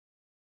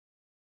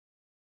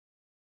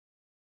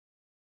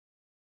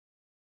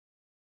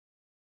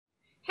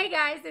Hey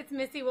guys, it's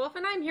Missy Wolf,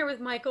 and I'm here with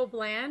Michael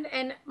Bland.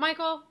 And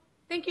Michael,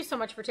 thank you so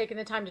much for taking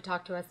the time to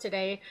talk to us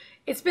today.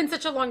 It's been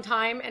such a long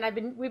time,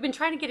 and we've been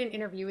trying to get an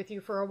interview with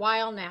you for a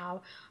while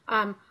now.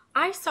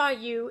 I saw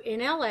you in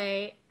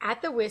LA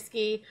at the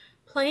Whiskey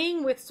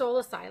playing with Soul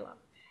Asylum,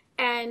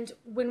 and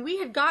when we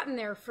had gotten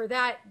there for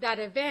that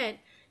event,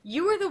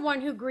 you were the one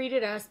who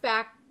greeted us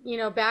back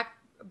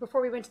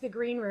before we went to the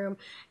green room,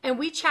 and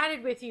we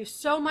chatted with you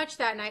so much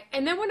that night.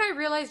 And then when I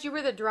realized you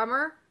were the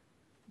drummer,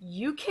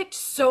 you kicked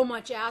so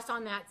much ass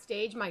on that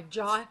stage. My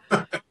jaw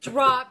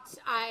dropped.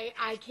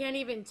 I can't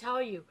even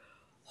tell you.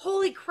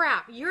 Holy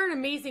crap, you're an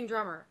amazing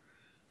drummer.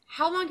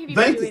 How long have you been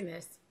Thank you. doing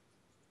this?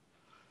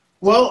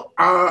 Well,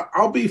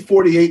 I'll be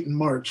 48 in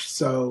March,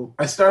 so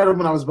I started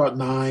when I was about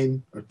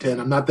 9 or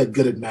 10. I'm not that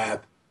good at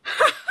math.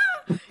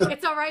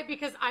 It's all right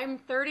because I'm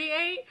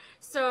 38.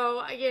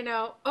 So,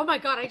 oh my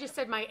God, I just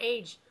said my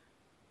age.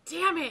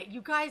 Damn it,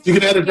 you guys You just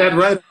can edit that forget.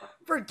 right. Nope.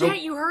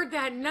 Forget you heard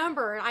that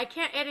number. I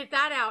can't edit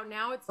that out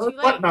now. It's too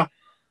What late. now?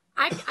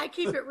 I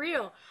keep it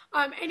real.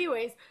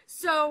 Anyways,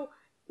 so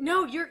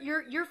no,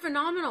 you're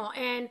phenomenal,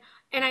 and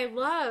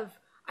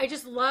I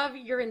just love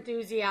your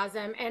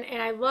enthusiasm,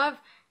 and I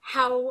love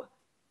how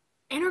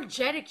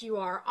energetic you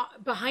are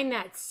behind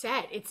that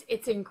set.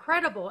 It's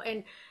incredible,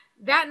 and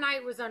that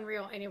night was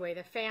unreal. Anyway,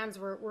 the fans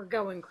were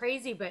going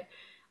crazy, but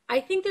I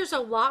think there's a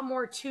lot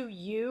more to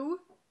you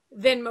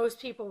than most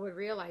people would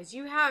realize.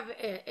 You have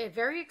a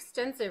very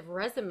extensive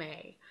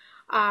resume.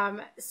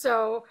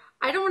 So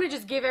I don't want to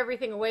just give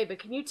everything away, but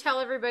can you tell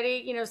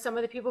everybody, some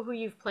of the people who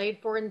you've played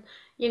for and,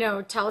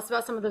 tell us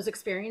about some of those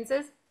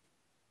experiences?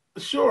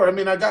 Sure. I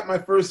mean, I got my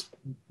first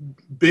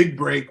big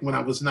break when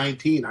I was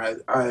 19.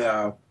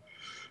 I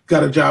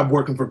got a job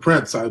working for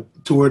Prince. I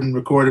toured and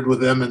recorded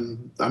with him,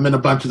 and I'm in a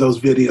bunch of those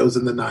videos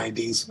in the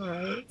 90s.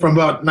 Right. From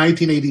about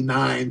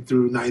 1989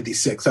 through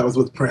 96, I was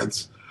with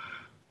Prince.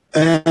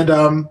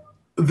 And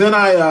then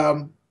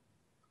I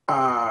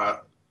uh,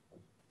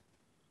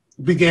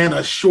 began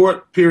a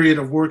short period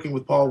of working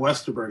with Paul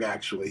Westerberg,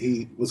 actually.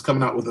 He was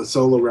coming out with a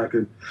solo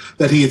record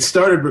that he had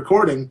started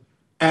recording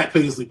at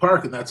Paisley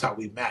Park, and that's how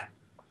we met.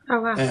 Oh,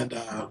 wow. And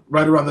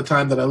right around the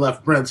time that I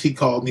left Prince, he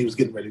called and he was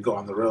getting ready to go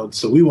on the road.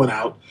 So we went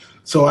out.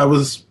 So I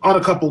was on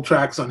a couple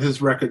tracks on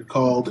his record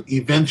called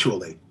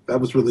Eventually. That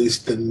was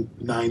released in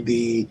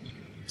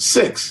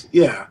 96.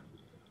 Yeah.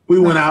 We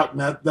went out, and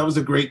that was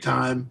a great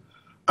time.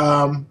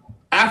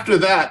 After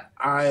that,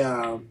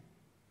 I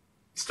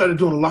started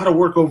doing a lot of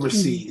work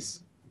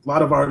overseas. A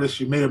lot of artists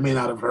you may or may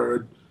not have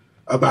heard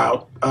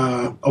about.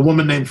 A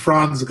woman named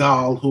Franz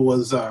Gall, who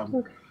was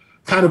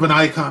kind of an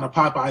icon, a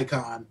pop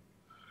icon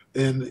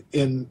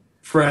in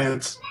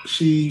France.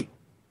 She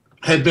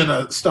had been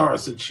a star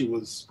since she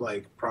was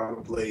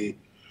probably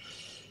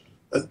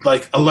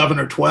 11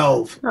 or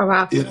 12. Oh,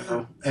 wow.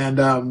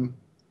 And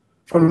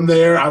from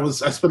there, I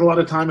spent a lot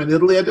of time in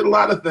Italy. I did a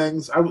lot of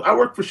things. I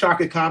worked for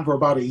Shaka Khan for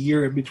about a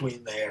year in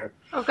between there.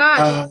 Oh,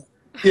 God.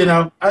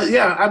 Yeah,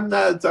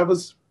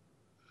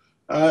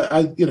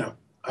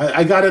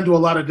 I got into a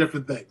lot of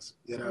different things,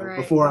 Right.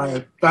 before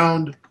I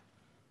found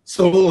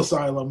Soul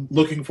Asylum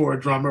looking for a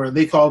drummer, and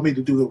they called me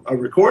to do a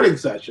recording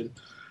session,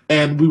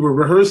 and we were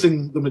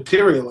rehearsing the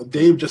material, and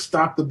Dave just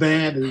stopped the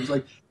band, and he was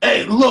like,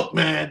 "Hey, look,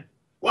 man,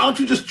 why don't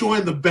you just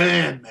join the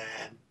band,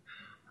 man?"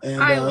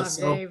 And I love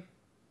Dave.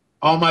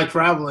 all my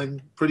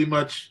traveling pretty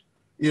much,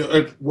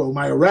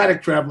 my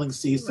erratic traveling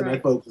ceased, and I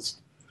Right.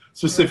 focused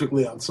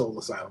specifically on Soul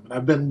Asylum. And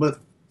I've been with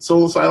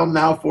Soul Asylum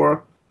now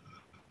for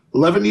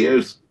 11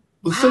 years,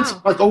 since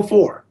Wow.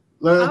 '04.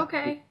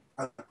 Okay.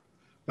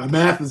 My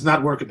math is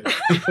not working.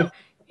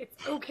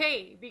 It's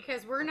okay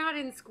because we're not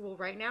in school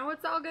right now.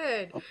 It's all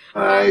good. All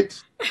right.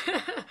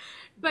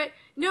 But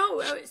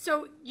no,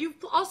 so you've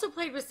also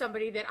played with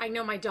somebody that I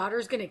know my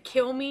daughter's going to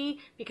kill me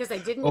because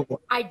Oh,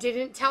 I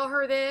didn't tell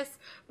her this,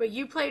 but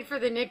you played for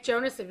the Nick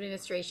Jonas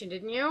administration,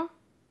 didn't you?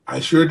 I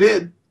sure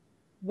did.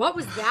 What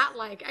was that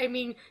like? I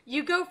mean,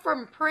 you go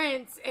from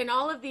Prince and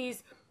all of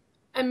these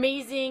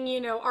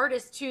amazing,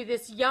 artists to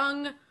this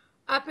young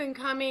up and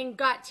coming,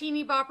 got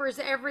teeny boppers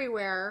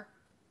everywhere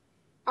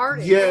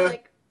artist. Yeah,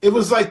 Like, it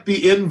was like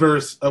the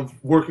inverse of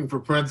working for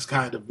Prince,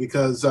 kind of,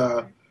 because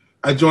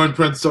I joined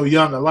Prince so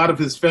young. A lot of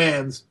his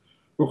fans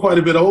were quite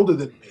a bit older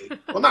than me.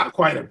 Well, not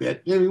quite a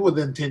bit, maybe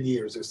within 10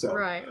 years or so.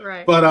 right,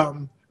 right. But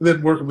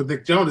then working with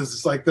Nick Jonas,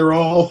 it's like they're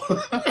all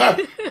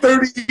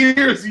 30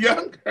 years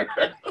younger.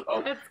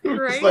 That's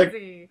It's like,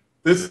 crazy.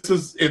 this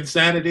is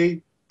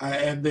insanity.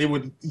 And they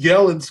would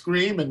yell and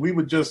scream, and we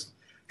would just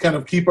kind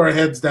of keep our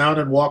heads down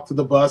and walk to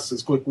the bus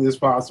as quickly as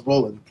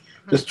possible and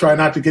just try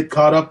not to get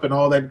caught up in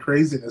all that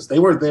craziness. They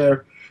weren't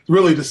there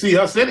really to see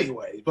us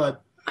anyway,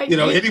 but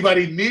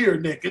anybody near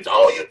Nick, it's,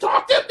 "Oh, you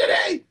talked to him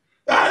today."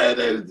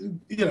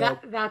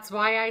 That's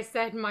why I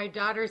said my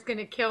daughter's going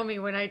to kill me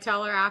when I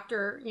tell her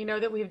after,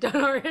 that we've done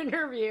our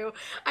interview.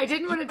 I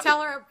didn't want to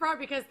tell her up front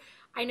because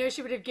I know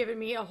she would have given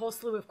me a whole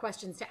slew of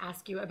questions to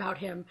ask you about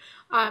him.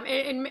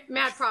 And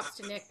mad props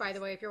to Nick, by the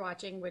way, if you're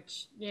watching,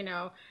 which,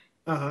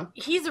 Uh-huh.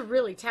 he's a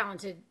really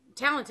talented,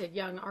 talented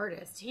young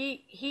artist.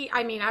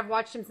 I mean, I've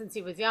watched him since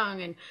he was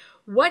young. And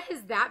what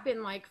has that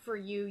been like for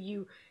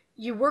you?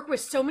 You work with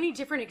so many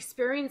different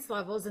experience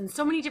levels and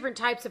so many different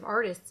types of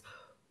artists.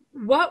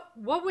 What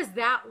was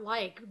that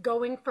like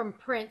going from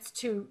Prince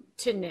to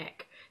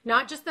Nick?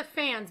 Not just the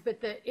fans,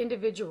 but the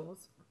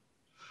individuals.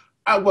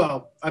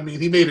 Well, I mean,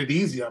 he made it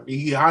easy. I mean,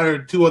 he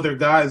hired two other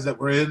guys that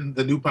were in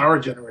the new power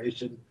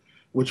generation,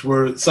 which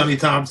were Sonny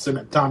Thompson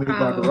and Tommy Oh,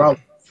 Barbarella,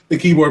 the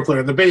keyboard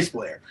player and the bass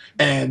player.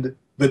 And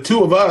the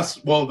two of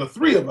us, well, the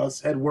three of us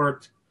had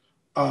worked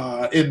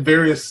in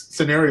various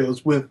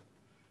scenarios with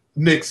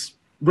Nick's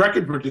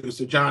record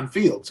producer, John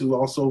Fields, who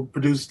also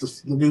produced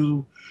the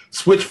new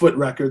Switchfoot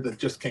record that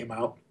just came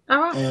out.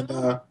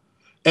 oh,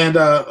 And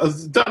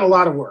has done a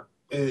lot of work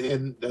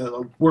and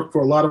worked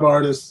for a lot of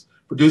artists,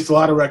 produced a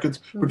lot of records,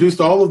 produced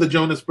all of the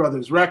Jonas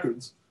Brothers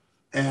records.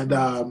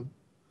 And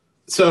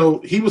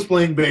so he was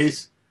playing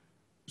bass.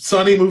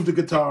 Sonny moved to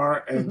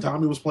guitar, and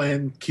Tommy was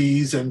playing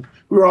keys. And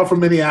we were all from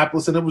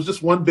Minneapolis, and it was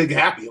just one big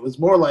happy. It was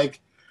more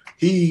like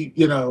he,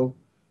 he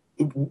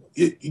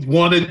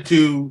wanted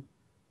to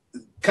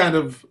kind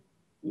of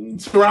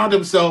surround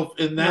himself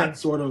in that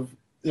sort of,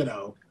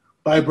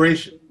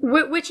 vibration.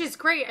 which is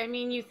great. I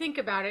mean, you think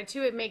about it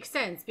too, it makes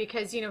sense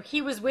because,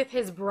 he was with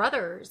his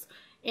brothers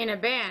in a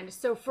band.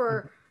 So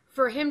for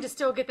him to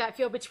still get that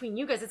feel between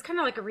you guys, it's kind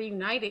of like a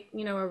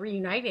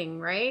reuniting,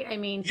 right? I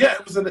mean, Yeah,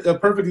 it was a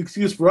perfect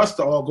excuse for us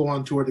to all go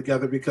on tour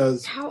together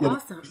because how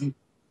awesome.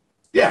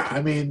 yeah,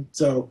 I mean,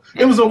 so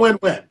it was a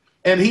win-win.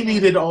 And he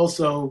needed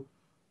also,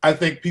 I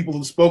think, people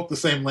who spoke the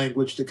same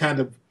language to kind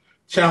of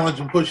challenge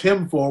and push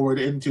him forward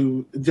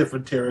into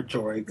different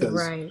territory because,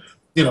 Right.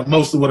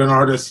 Most of what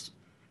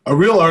a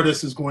real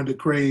artist is going to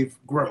crave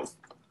growth.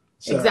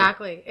 So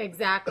Exactly.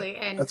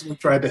 And that's what we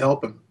tried to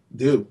help him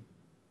do.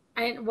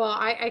 well,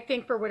 I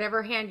think for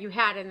whatever hand you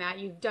had in that,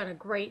 you've done a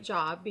great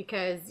job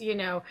because,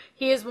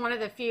 he is one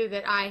of the few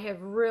that I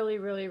have really,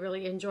 really,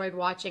 really enjoyed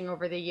watching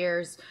over the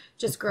years,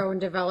 just grow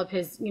and develop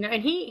his,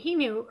 and he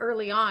knew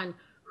early on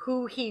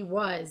who he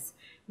was,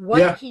 what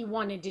Yeah. he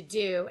wanted to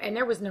do, and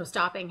there was no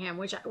stopping him,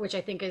 which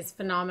I think is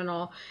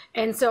phenomenal.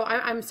 And so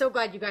I'm so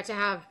glad you got to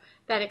have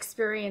that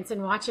experience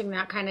and watching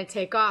that kind of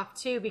take off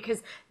too,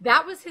 because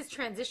that was his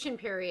transition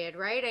period,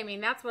 right? I mean,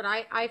 that's what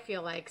I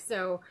feel like.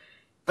 So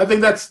I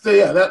think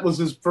that was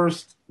his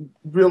first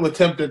real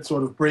attempt at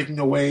sort of breaking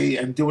away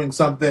and doing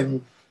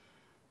something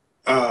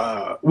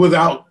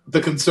without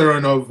the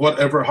concern of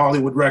whatever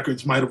Hollywood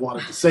Records might have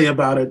wanted to say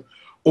about it,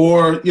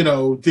 or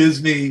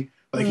Disney.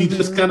 Like he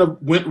just kind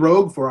of went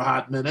rogue for a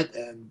hot minute,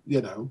 and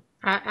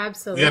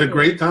absolutely, we had a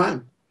great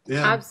time.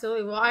 Yeah,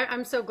 absolutely. Well,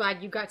 I'm so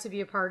glad you got to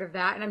be a part of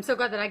that, and I'm so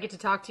glad that I get to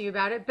talk to you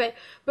about it.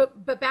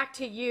 But back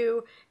to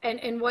you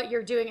and what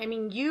you're doing. I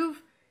mean,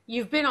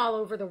 you've been all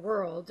over the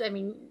world. I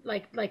mean,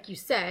 like you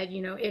said,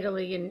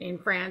 Italy and in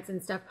France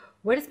and stuff.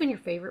 What has been your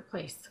favorite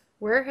place?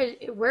 Where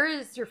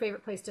is your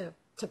favorite place to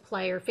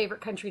play or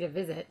favorite country to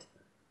visit?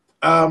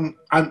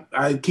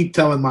 I keep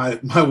telling my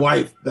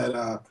wife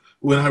that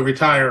when I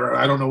retire,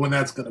 I don't know when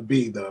that's going to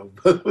be though,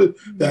 but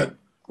that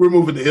we're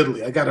moving to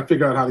Italy. I got to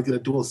figure out how to get a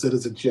dual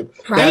citizenship.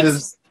 Right? That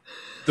is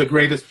the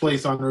greatest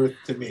place on earth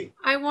to me.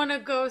 I want to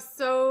go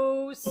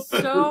so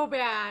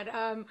bad.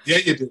 Yeah,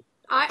 you do.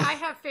 I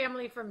have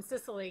family from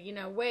Sicily,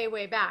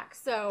 way back.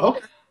 So Okay.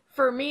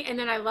 for me, and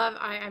then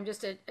I'm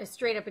just a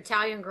straight up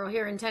Italian girl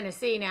here in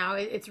Tennessee now.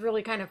 It's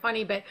really kind of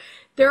funny, but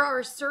there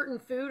are certain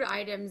food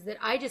items that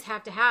I just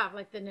have to have,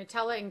 like the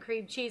Nutella and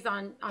cream cheese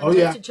on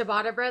toasted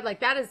ciabatta bread. Like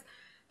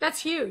that's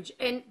huge.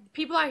 And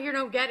people out here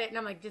don't get it. And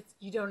I'm like, just,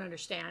 you don't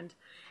understand.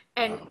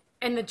 And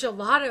the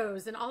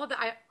gelatos and all of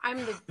that.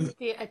 I'm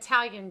the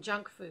Italian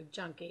junk food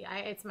junkie.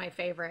 It's my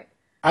favorite.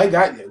 I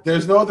got you.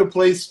 There's no other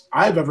place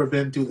I've ever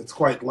been to that's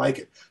quite like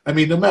it. I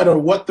mean, no matter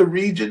what the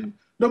region,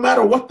 no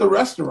matter what the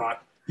restaurant,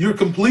 you're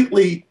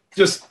completely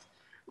just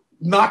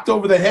knocked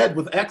over the head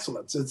with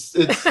excellence. It's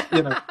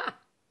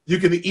you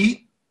can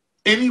eat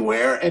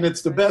anywhere, and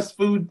it's the best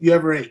food you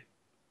ever ate.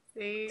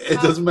 See?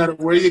 It doesn't matter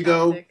where you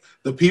go.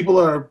 The people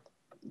are,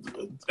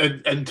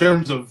 in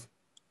terms of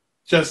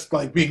just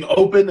like being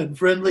open and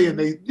friendly, and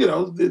they,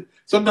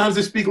 sometimes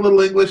they speak a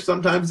little English,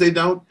 sometimes they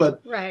don't,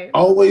 but Right.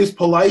 always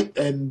polite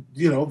and,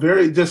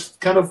 very just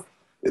kind of,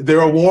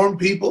 they're a warm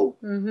people.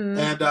 Mm-hmm.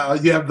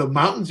 And you have the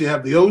mountains, you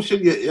have the ocean.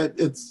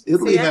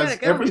 Italy has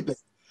everything.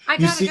 I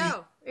gotta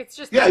go. It's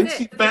just you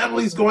see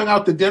families going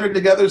out to dinner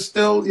together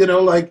still.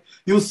 Like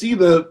you'll see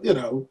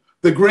the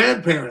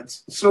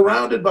grandparents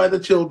surrounded by the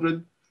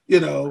children.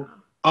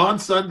 On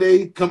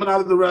Sunday, coming out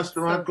of the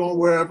restaurant, going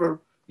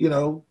wherever.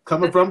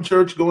 Coming from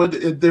church,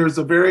 there's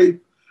a very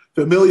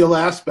familial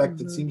aspect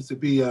that seems to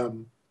be. I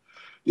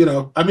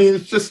mean,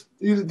 it's just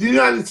the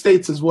United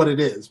States is what it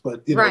is,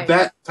 but Right.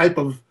 that type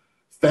of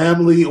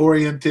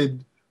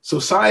family-oriented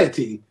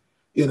society,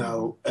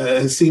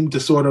 has seemed to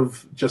sort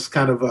of just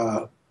kind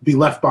of be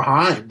left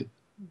behind,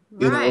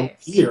 Right.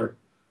 here.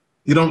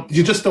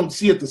 You just don't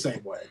see it the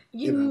same way,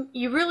 you know.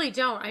 You really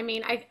don't. I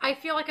mean, I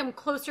feel like I'm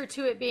closer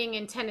to it being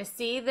in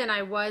Tennessee than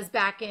I was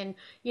back in,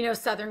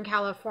 Southern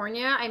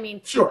California. I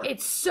mean, Sure.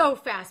 it's so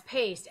fast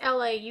paced.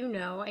 LA,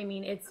 I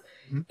mean,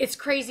 Mhm. it's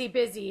crazy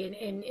busy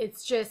and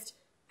it's just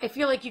I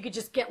feel like you could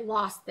just get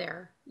lost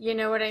there. You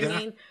know what I Yeah.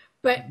 mean?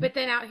 But Mhm.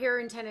 then out here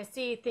in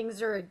Tennessee,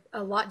 things are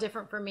a lot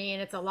different for me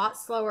and it's a lot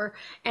slower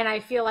and I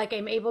feel like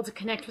I'm able to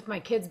connect with my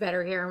kids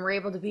better here and we're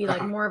able to be like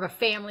Uh-huh. more of a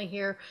family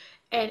here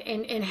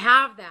and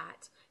have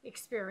that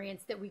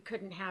experience that we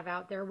couldn't have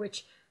out there,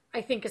 which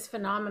I think is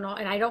phenomenal.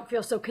 And I don't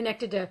feel so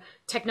connected to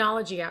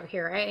technology out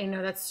here. I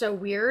know that's so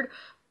weird,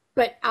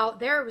 but out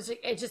there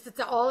it's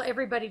all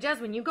everybody does.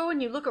 When you go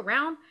and you look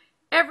around,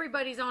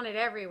 everybody's on it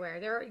everywhere.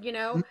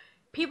 Mhm.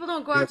 People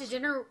don't go out to Yes.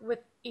 dinner with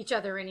each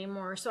other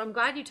anymore. So I'm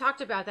glad you talked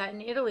about that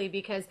in Italy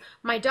because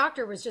my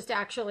doctor was just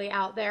actually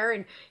out there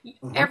and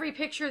Uh-huh. every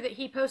picture that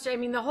he posted, I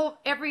mean the whole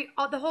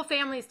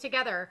family's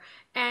together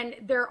and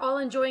they're all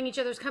enjoying each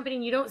other's company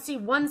and you don't see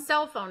one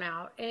cell phone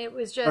out and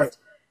Right.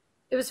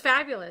 it was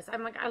fabulous.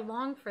 I'm like I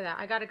long for that.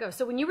 I got to go.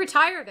 So when you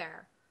retire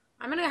there,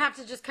 I'm going to have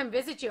to just come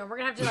visit you and we're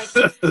going to have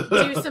to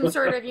like do some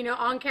sort of,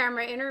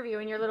 on-camera interview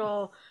in your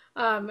little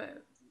um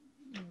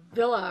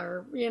villa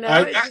or,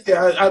 it's just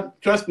Yeah,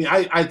 trust me,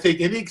 I take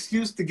any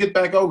excuse to get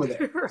back over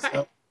there. right.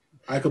 So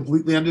I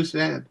completely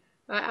understand.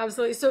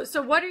 Absolutely.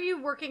 So what are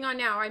you working on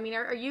now? I mean,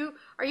 are you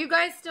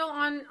guys still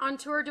on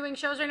tour doing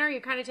shows right now? Or are you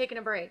kind of taking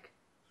a break?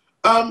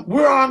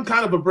 We're on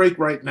kind of a break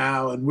right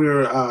now, and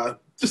we're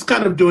just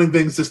kind of doing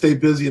things to stay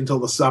busy until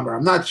the summer.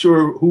 I'm not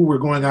sure who we're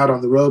going out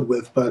on the road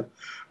with, but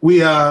we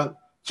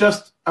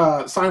just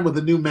signed with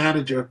a new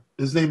manager.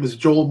 His name is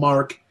Joel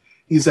Mark.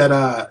 He's at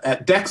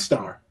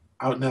Dexstar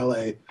out in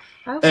LA,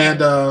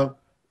 and Okay.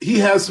 he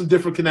has some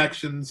different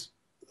connections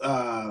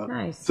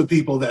Nice. to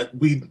people that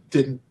we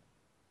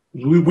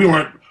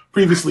weren't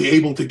previously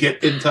able to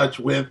get in touch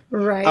with.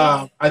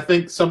 Right. I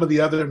think some of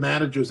the other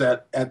managers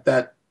at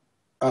that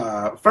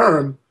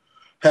firm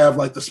have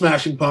like the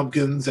Smashing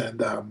Pumpkins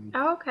and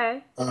Oh,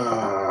 okay.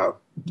 uh,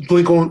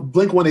 Blink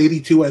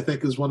 182. I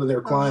think is one of their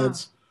Oh, wow.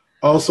 clients.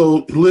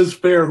 Also, Liz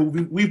Fair, who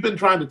we've been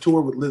trying to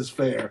tour with Liz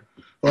Fair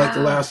for like the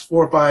Oh, last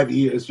 4 or 5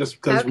 years, just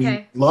because we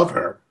okay. love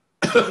her.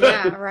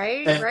 Yeah,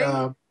 right, And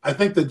right. I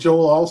think that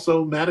Joel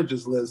also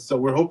manages Liz, so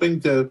we're hoping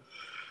to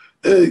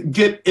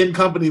get in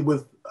company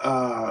with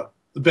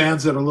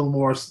bands that are a little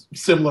more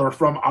similar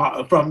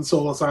from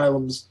Soul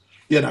Asylum's,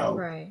 you know,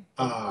 Right.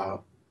 uh,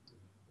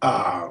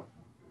 uh,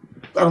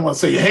 I don't want to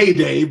say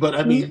heyday, but I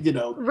N- mean,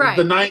 the right.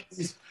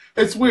 '90s.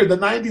 It's weird. The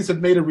 '90s have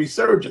made a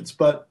resurgence,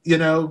 but They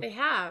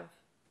have.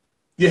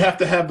 you have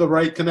to have the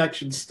right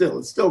connections. Still,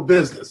 it's still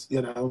business.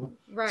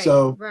 Right,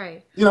 So,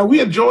 right. we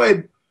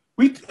enjoyed.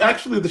 We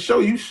actually the show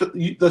you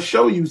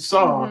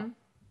saw Mhm.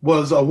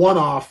 was a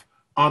one-off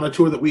on a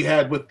tour that we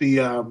had with the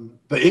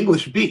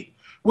English Beat,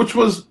 which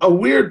was a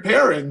weird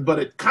pairing, but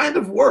it kind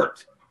of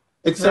worked,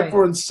 except Right.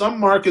 for in some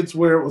markets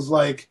where it was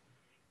like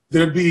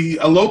there'd be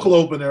a local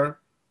opener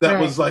that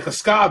Right. was like a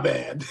ska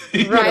band,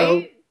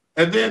 Right.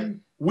 and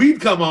then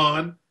we'd come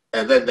on,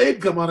 and then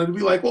they'd come on and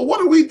be like, "Well, what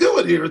are we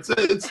doing here?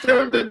 It's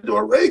turned into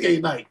a reggae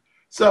night."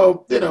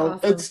 So That's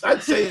awesome. it's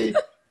I'd say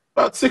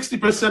about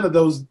 60% of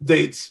those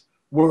dates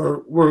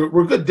were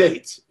good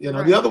dates. The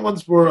Right. other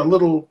ones were a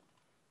little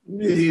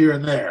here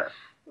and there.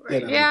 You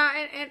Right. know, Yeah,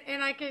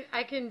 and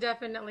I can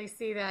definitely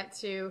see that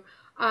too.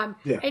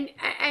 yeah, And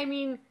I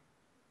mean,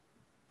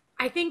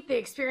 I think the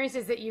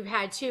experiences that you've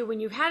had too, when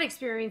you've had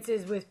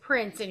experiences with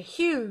Prince and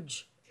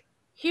huge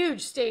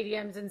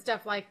stadiums and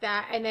stuff like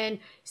that, and then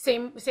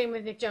same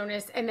with Nick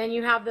Jonas, and then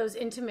you have those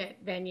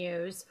intimate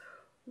venues.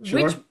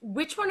 sure.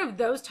 Which one of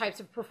those types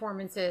of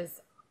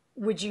performances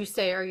would you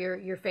say are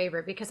your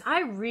favorite? Because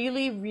I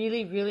really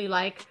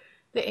like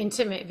the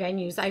intimate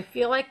venues. I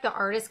feel like the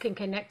artist can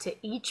connect to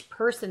each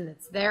person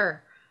that's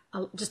there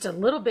just a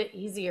little bit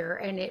easier,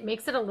 and it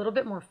makes it a little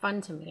bit more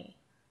fun to me.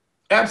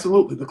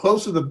 Absolutely. The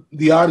closer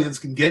the audience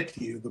can get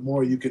to you, the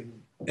more you can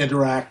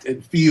interact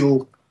and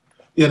you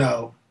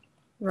know,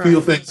 feel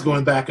Right. things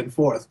going back and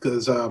forth.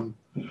 Because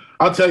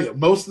I'll tell you,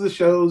 most of the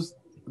shows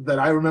that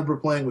I remember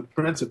playing with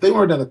Prince, if they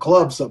weren't in a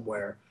club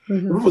somewhere,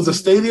 if Hmm. it was a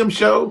stadium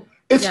show,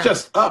 it's Yeah.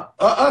 just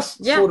us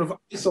Yeah. sort of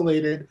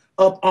isolated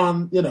up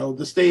on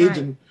the stage, Right.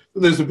 and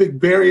there's a big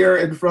barrier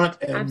in front,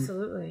 and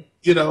Absolutely.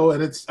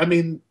 and it's I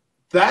mean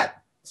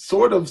that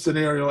sort of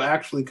scenario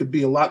actually could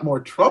be a lot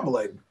more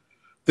troubling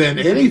than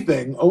Hmm.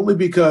 anything, only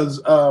because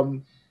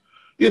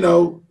you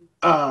know,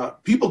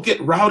 people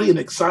get rowdy and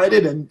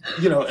excited, and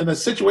in a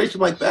situation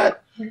like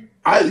that,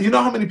 you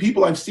know how many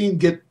people I've seen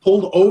get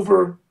pulled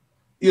over,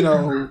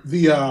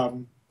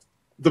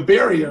 the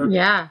barrier,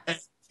 Yeah. and,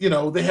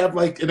 they have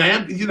like they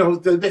have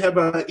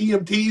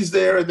EMTs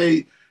there,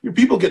 and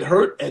people get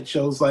hurt at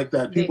shows like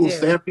that. They People do.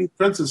 stampede.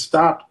 Prince has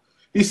stopped.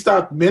 He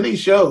stopped many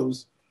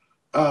shows,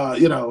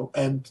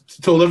 and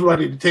told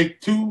everybody to take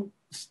two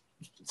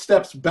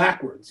steps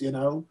backwards,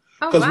 Oh,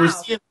 because we're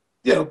wow.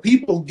 seeing,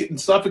 people getting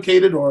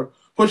suffocated or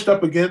pushed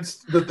up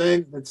against the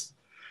thing. It's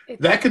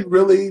That can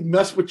really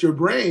mess with your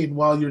brain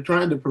while you're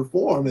trying to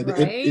perform, and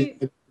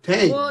right.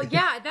 Well, entertained.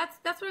 yeah, that's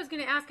what I was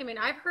going to ask. I mean,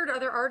 I've heard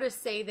other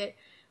artists say that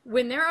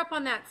when they're up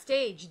on that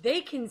stage,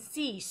 they can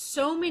see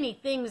so many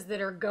things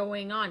that are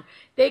going on.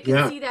 They can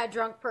Yeah, see that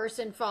drunk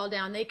person fall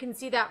down. They can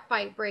see that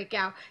fight break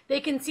out.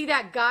 They can see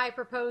that guy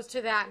propose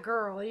to that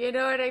girl. You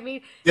know what I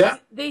mean? yeah.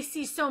 They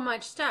see so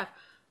much stuff.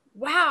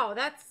 Wow,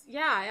 that's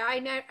yeah. I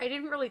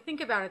didn't really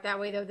think about it that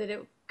way though. That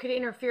it could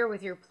interfere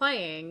with your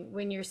playing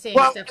when you're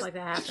seeing Well, stuff like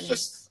that it's happening,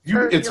 just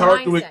you. or It's your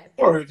hard to mindset.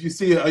 ignore if you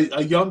see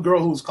a young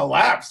girl who's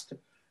collapsed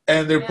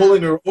and they're Yeah,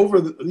 pulling her over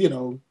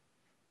the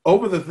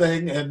over the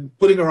thing and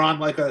putting her on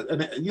like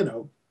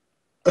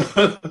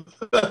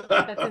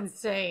that's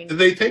insane.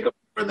 they take them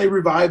and they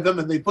revive them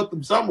and they put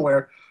them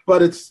somewhere.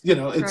 But it's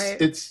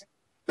Right. it's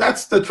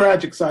that's the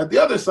tragic side. The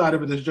other side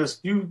of it is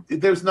just you.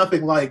 There's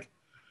nothing like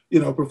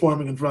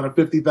performing in front of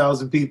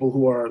 50,000 people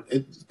who are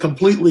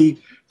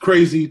completely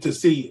crazy to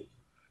see you.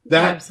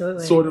 That Absolutely.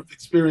 sort of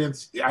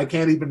experience, I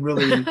can't even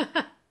really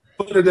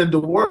put it into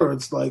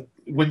words. Like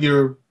when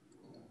you're,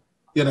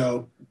 you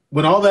know,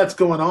 when all that's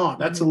going on,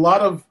 that's a Mhm.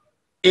 lot of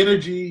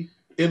energy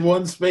in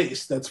one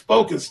space that's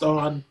focused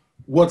on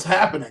what's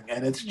happening.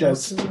 And it's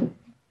just, Absolutely.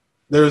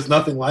 there is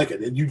nothing like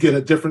it. And you get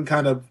a different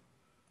kind of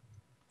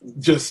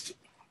just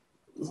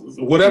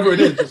whatever it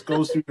is just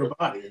goes through your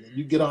body. And then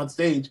you get on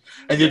stage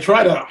and you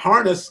try to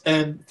harness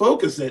and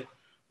focus it,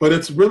 but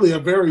it's really a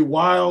very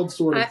wild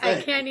sort of I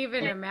thing. can't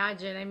even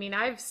imagine. I mean,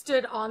 I've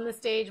stood on the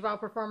stage while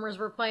performers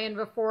were playing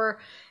before,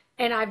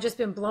 and I've just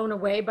been blown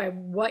away by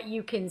what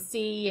you can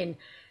see and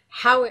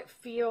how it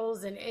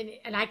feels. And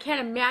I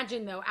can't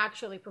imagine, though,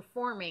 actually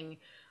performing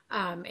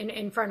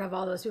in front of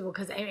all those people.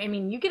 Because, I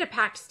mean, you get a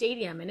packed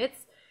stadium, and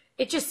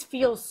it just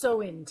feels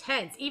so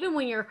intense. Even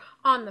when you're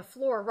on the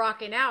floor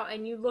rocking out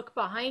and you look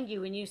behind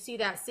you and you see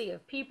that sea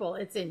of people,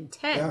 it's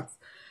Yeah, intense.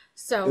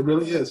 it So,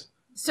 really is.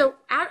 so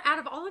out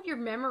of all of your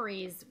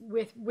memories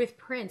with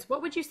Prince,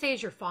 what would you say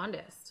is your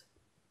fondest?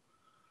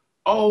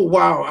 Oh,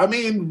 wow. I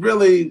mean,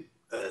 really,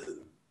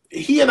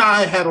 he and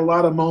I had a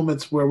lot of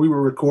moments where we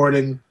were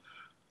recording.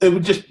 It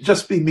would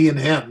just be me and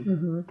him,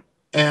 Mm-hmm.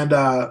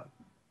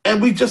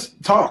 and we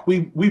just talked.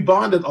 We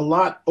bonded a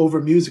lot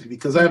over music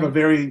because Right.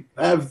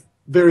 I have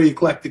very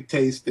eclectic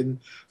taste, and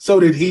so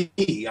did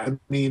he. I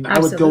mean, I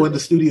would go into Absolutely.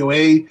 Studio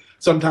A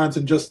sometimes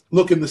and just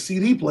look in the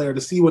CD player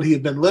to see what he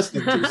had been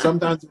listening to.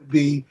 Sometimes it would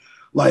be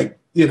like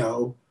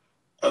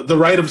The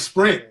Rite of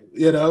Spring,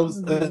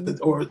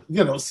 Hmm. or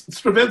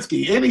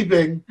Stravinsky,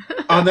 anything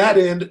on that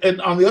end,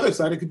 and on the other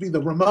side, it could be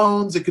the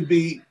Ramones, it could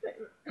be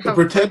the How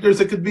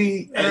Pretenders, it could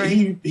be right,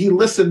 he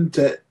listened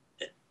to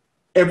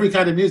every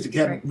kind of music. He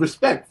had right,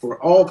 respect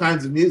for all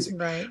kinds of music.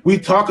 right. We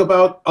talk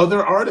about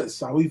other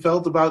artists, how he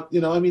felt about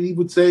I mean, he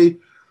would say,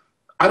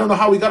 I don't know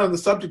how we got on the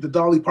subject of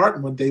Dolly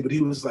Parton one day, but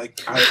he was like,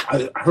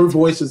 her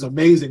voice is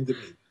amazing to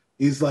me.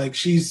 He's like,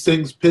 she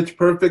sings pitch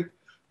perfect.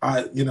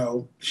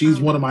 She's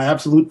Oh, one of my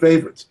absolute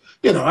favorites.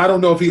 I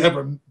don't know if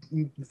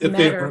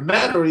they ever matter.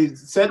 met or he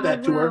said Oh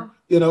that to her,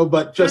 wow,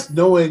 but just that's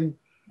knowing,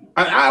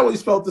 I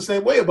always felt the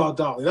same way about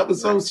Dolly. That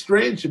was so right,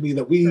 strange to me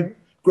that we right.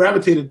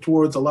 gravitated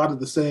towards a lot of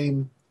the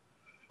same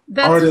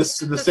That's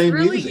artists and the that's same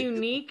really music.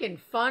 unique and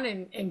fun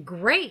and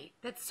great.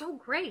 That's so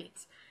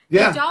great.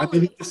 And Yeah, I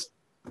mean,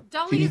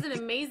 Dolly is he an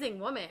amazing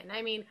woman.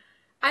 I mean,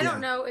 I don't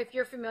yeah, know if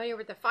you're familiar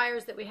with the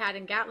fires that we had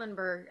in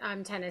Gatlinburg,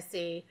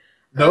 Tennessee,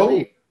 no,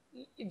 early.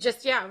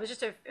 Just yeah, it was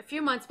just a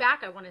few months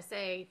back. I want to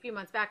say a few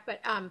months back,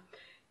 but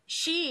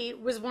she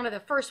was one of the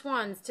first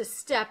ones to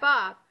step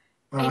up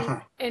and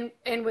uh-huh,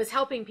 and was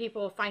helping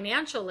people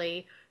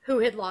financially who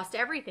had lost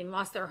everything,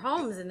 lost their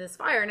homes in this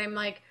fire. And I'm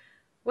like,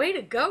 way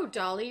to go,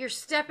 Dolly! You're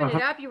stepping it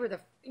uh-huh, up. You were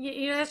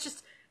that's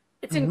just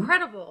it's hmm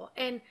incredible.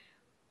 And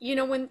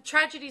when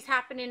tragedies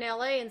happen in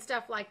LA and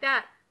stuff like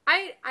that,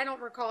 I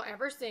don't recall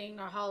ever seeing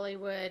a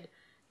Hollywood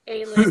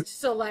A-list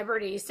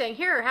celebrity saying,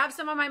 "Here, have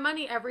some of my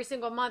money every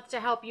single month to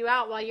help you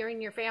out while you're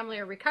in your family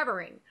or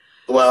recovering."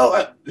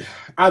 Well,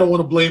 I don't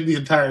want to blame the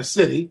entire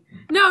city.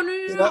 No, no,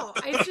 no, You know, no.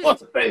 I It's want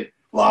just to say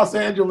Los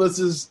Angeles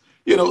is,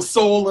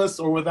 soulless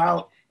or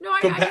without no.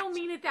 I don't compassion.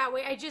 mean it that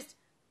way.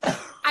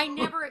 I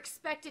never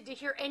expected to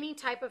hear any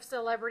type of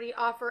celebrity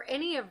offer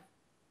any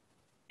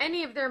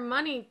of their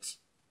money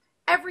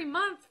every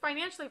month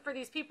financially for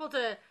these people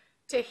to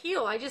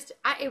heal.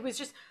 It was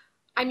just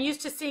I'm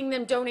used to seeing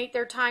them donate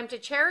their time to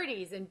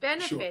charities and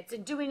Sure, benefits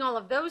and doing all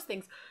of those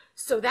things.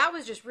 So that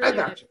was just I really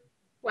got you.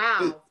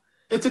 It, wow.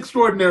 it's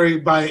extraordinary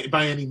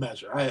by any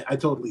measure. I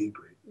totally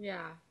agree.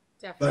 Yeah,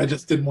 But I definitely.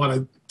 just didn't want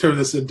to turn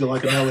this into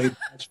like an LA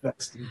match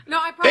fest. And No,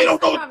 I they promise.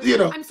 don't I know, promise.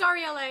 I'm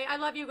sorry, LA. I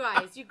love you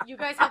guys. You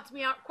guys helped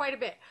me out quite a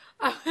bit.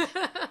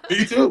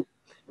 Me too.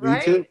 Me Right?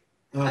 too.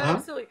 Uh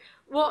huh. Absolutely.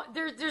 Well,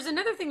 there's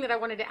another thing that I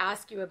wanted to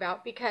ask you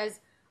about because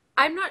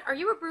I'm not. Are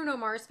you a Bruno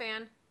Mars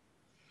fan?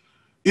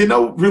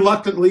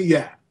 Reluctantly,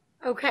 yeah.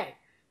 Okay,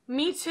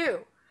 me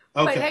too.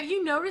 But Okay. have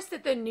you noticed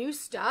that the new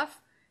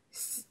stuff,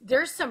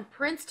 there's some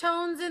Prince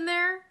tones in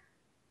there,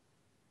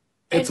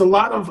 It's and a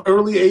lot of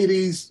early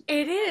 '80s.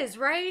 it is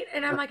right.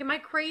 And I'm like, am I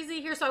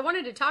crazy here? So I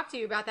wanted to talk to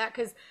you about that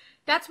because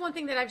that's one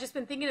thing that I've just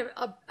been thinking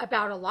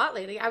about a lot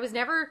lately. I was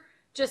never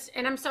just,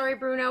 and I'm sorry,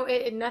 Bruno,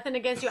 nothing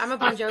against you. I'm a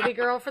Bon Jovi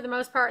girl for the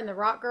most part and the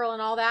rock girl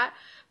and all that.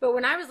 But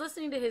when I was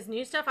listening to his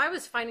new stuff, I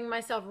was finding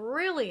myself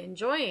really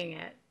enjoying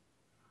it.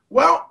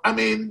 Well, I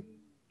mean,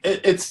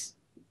 it's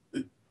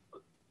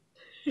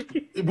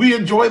we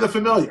enjoy the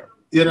familiar,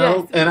 you Yes,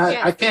 know, and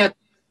yes,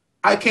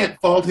 I can't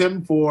fault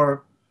him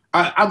for.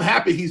 I'm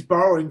happy he's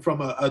borrowing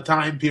from a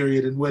time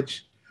period in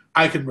which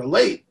I can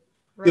relate.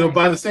 You know, right.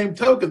 by the same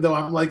token, though,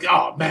 I'm like,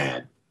 oh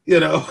man, you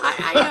know,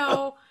 I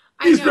know,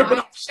 I he's know. ripping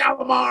off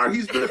Shalimar,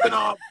 he's ripping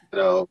off, you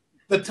know,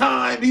 the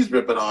time, he's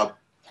ripping off,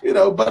 you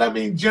know. But I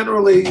mean,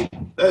 generally,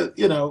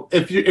 you know,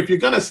 if you're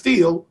gonna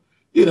steal,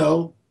 you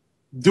know,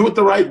 do it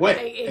the right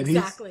way, and he's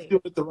Exactly.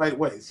 doing it the right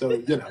way. So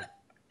you know,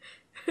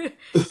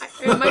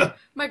 And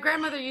my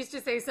grandmother used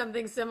to say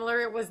something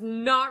similar. It was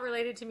not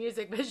related to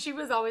music, but she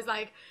was always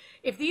like,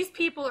 if these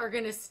people are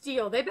going to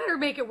steal, they better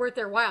make it worth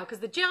their while because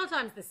the jail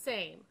time's the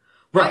same.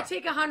 Why right?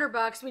 take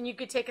 $100 when you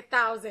could take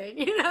 1,000?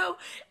 You know,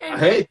 and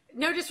Hey,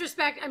 no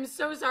disrespect, I'm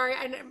so sorry,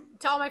 and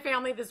to all my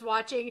family that's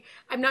watching,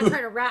 I'm not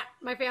trying to rat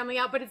my family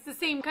out, but it's the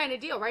same kind of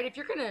deal, right? If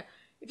you're oh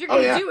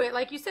gonna yeah, do it,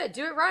 like you said,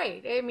 do it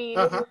right. I mean,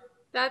 uh-huh.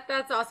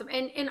 that's awesome.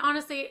 And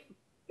honestly,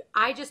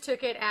 I just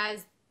took it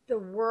as the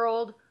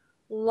world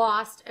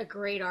lost a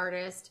great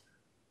artist,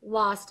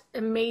 lost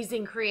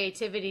amazing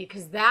creativity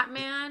because that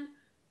man,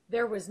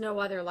 there was no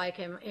other like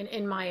him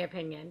in my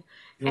opinion.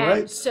 You're And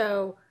right.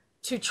 so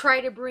to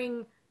try to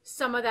bring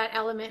some of that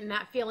element and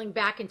that feeling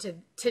back into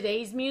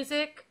today's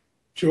music,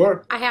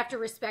 Sure. I have to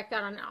respect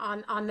that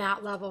on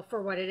that level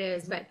for what it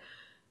is. But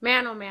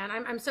man, oh man,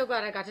 I'm so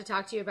glad I got to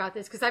talk to you about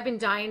this because I've been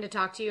dying to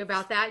talk to you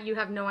about that. You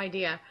have no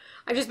idea.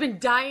 I've just been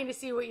dying to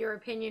see what your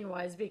opinion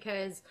was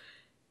because,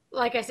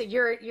 like I said,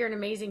 you're an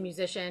amazing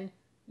musician.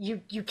 You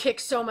kick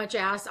so much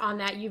ass on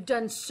that. You've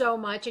done so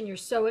much and you're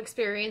so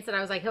experienced that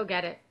I was like, he'll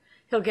get it.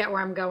 He'll get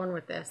where I'm going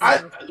with this. I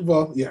So.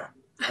 well, yeah.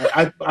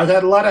 I've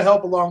had a lot of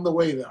help along the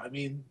way, though. I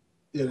mean,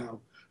 you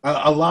know,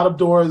 a lot of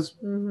doors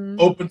Mm-hmm.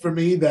 open for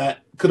me that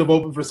could have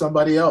opened for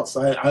somebody else.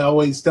 I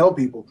always tell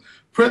people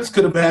Prince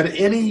could have had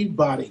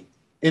anybody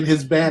in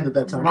his band at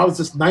that time. I Right. was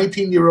this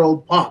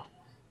 19-year-old punk,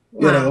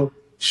 you Wow. know.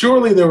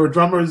 Surely there were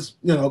drummers,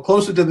 you know,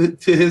 closer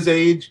to his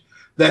age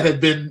that had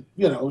been,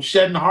 you know,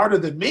 shedding harder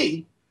than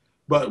me.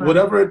 But Right.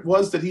 whatever it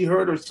was that he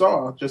heard or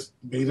saw just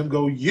made him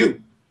go,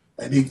 you.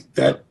 And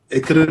that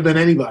it could have been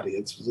anybody.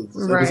 It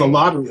was a Right.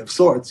 lottery of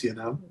sorts, you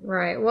know.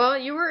 Right. Well,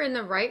 you were in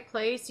the right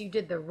place. You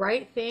did the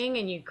right thing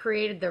and you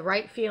created the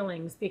right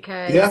feelings Yeah.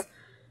 because,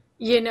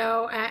 you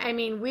know, I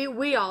mean,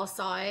 we all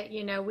saw it.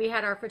 You know, we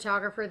had our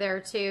photographer there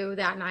too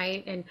that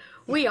night and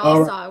we all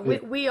All saw it.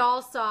 right. We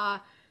all saw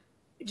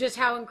just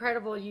how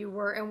incredible you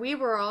were. And we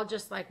were all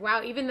just like,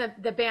 wow, even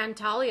the band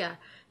Talia,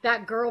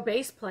 that girl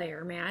bass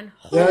player, man,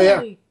 Yeah, yeah.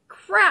 holy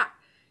crap.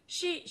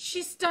 She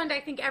stunned,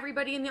 I think,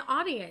 everybody in the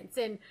audience.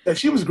 And Yeah,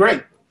 she was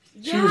great.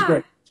 She was yeah,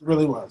 great. She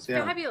really was.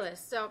 Yeah. fabulous.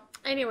 So,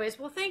 anyways,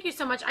 well, thank you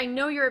so much. I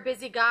know you're a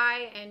busy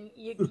guy and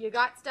you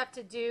got stuff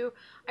to do.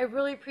 I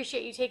really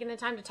appreciate you taking the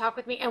time to talk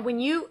with me. And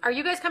are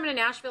you guys coming to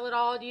Nashville at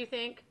all, do you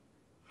think?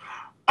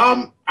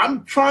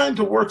 I'm trying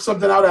to work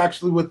something out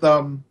actually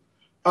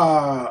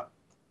uh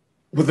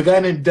with a guy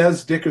named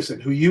Des Dickerson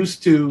who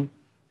used to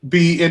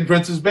be in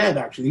Prince's band.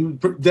 Actually,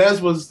 Des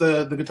was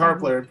the guitar Hmm.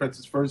 player in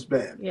Prince's first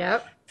band,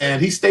 Yep.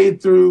 and he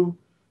stayed through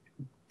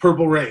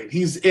Purple Rain.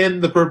 He's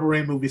in the Purple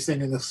Rain movie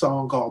singing a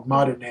song called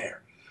Modern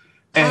Air.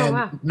 Oh, And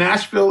wow.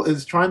 Nashville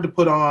is trying to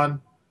put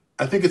on,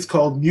 I think it's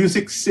called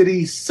Music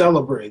City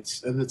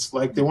Celebrates, and it's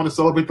like they want to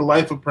celebrate the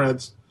life of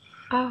Prince.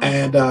 Oh,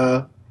 And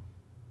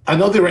I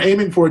know they were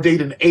aiming for a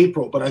date in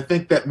April, but I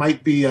think that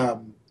might be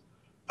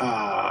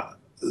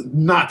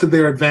not to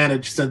their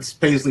advantage since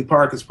Paisley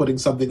Park is putting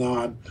something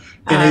on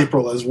in uh,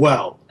 April as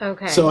well.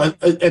 okay. So,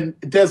 and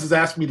Des has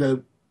asked me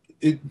to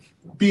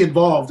be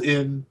involved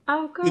in,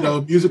 Oh, you good.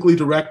 know, musically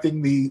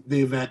directing the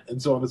event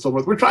and so on and so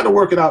forth. We're trying to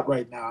work it out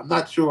right now. I'm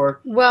not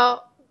sure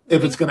Well,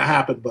 if it's when going to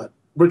happen, but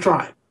we're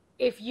trying.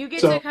 if you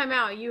get to So, come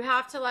out, you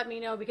have to let me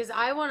know because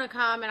I want to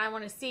come and I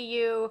want to see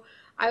you.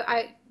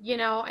 You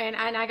know, and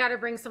I got to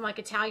bring some like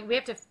Italian. We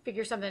have to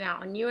figure something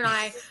out. And you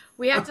and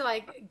we have to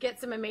like get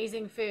some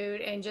amazing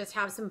food and just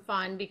have some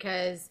fun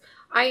because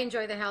I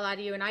enjoy the hell out of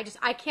you. And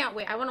I can't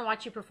wait. I want to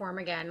watch you perform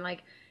again.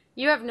 Like,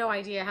 you have no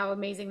idea how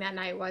amazing that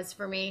night was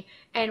for me.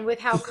 And with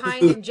how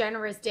kind and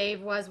generous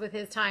Dave was with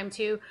his time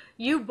too.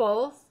 You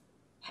both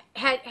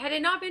had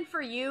it not been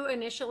for you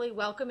initially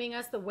welcoming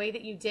us the way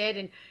that you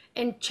did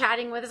and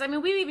chatting with us. I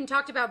mean, we even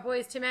talked about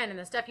Boys to Men and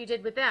the stuff you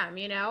did with them,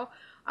 you know.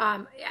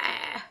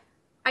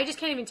 I just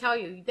can't even tell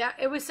you that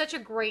it was such a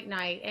great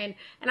night, and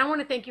I want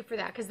to thank you for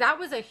that because that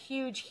was a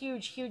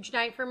huge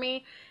night for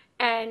me,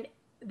 and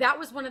that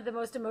was one of the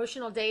most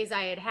emotional days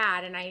I had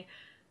had, and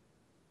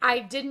I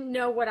didn't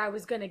know what I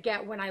was going to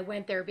get when I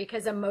went there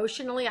because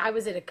emotionally I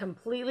was at a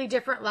completely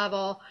different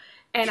level,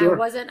 and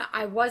sure.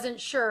 I wasn't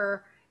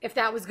sure if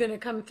that was going to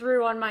come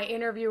through on my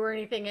interview or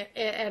anything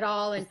at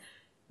all, and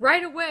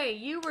right away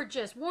you were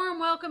just warm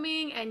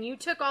welcoming, and you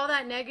took all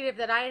that negative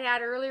that I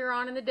had earlier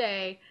on in the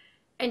day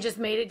and just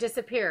made it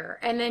disappear.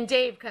 And then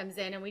Dave comes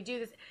in and we do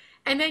this.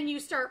 And then you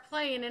start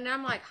playing, and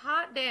I'm like,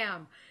 hot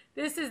damn,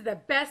 this is the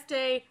best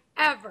day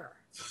ever.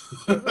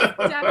 It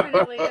was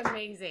definitely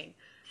amazing.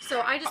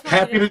 So I just wanted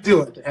Happy to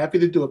do it. Happy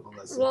to do it,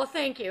 Melissa. well,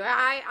 thank you.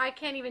 I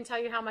can't even tell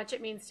you how much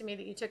it means to me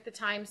that you took the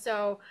time.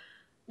 So,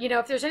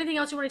 if there's anything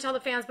else you want to tell the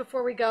fans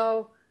before we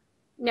go,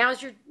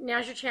 now's your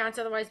chance.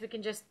 Otherwise, we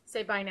can just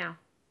say bye now.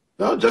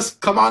 No, just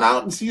come on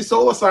out and see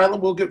Soul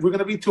Asylum. We're going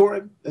to be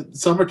touring in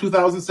summer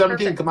 2017.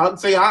 Perfect. Come out and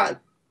say hi.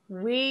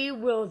 We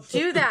will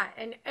do that.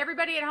 And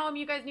everybody at home,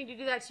 you guys need to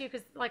do that too,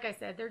 because like I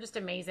said, they're just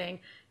amazing.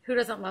 Who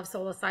doesn't love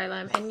Soul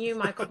Asylum? And you,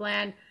 Michael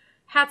Bland,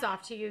 hats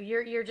off to you.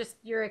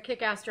 You're a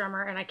kick-ass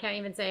drummer, and I can't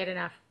even say it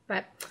enough.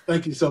 But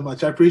thank you so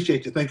much. I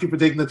appreciate you. Thank you for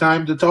taking the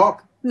time to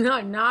talk.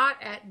 no,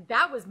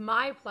 that was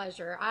my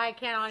pleasure. I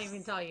cannot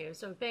even tell you.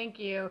 So thank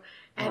you.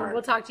 And All right.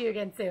 we'll talk to you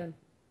again soon.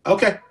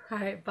 Okay. All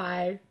right,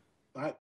 bye. Bye.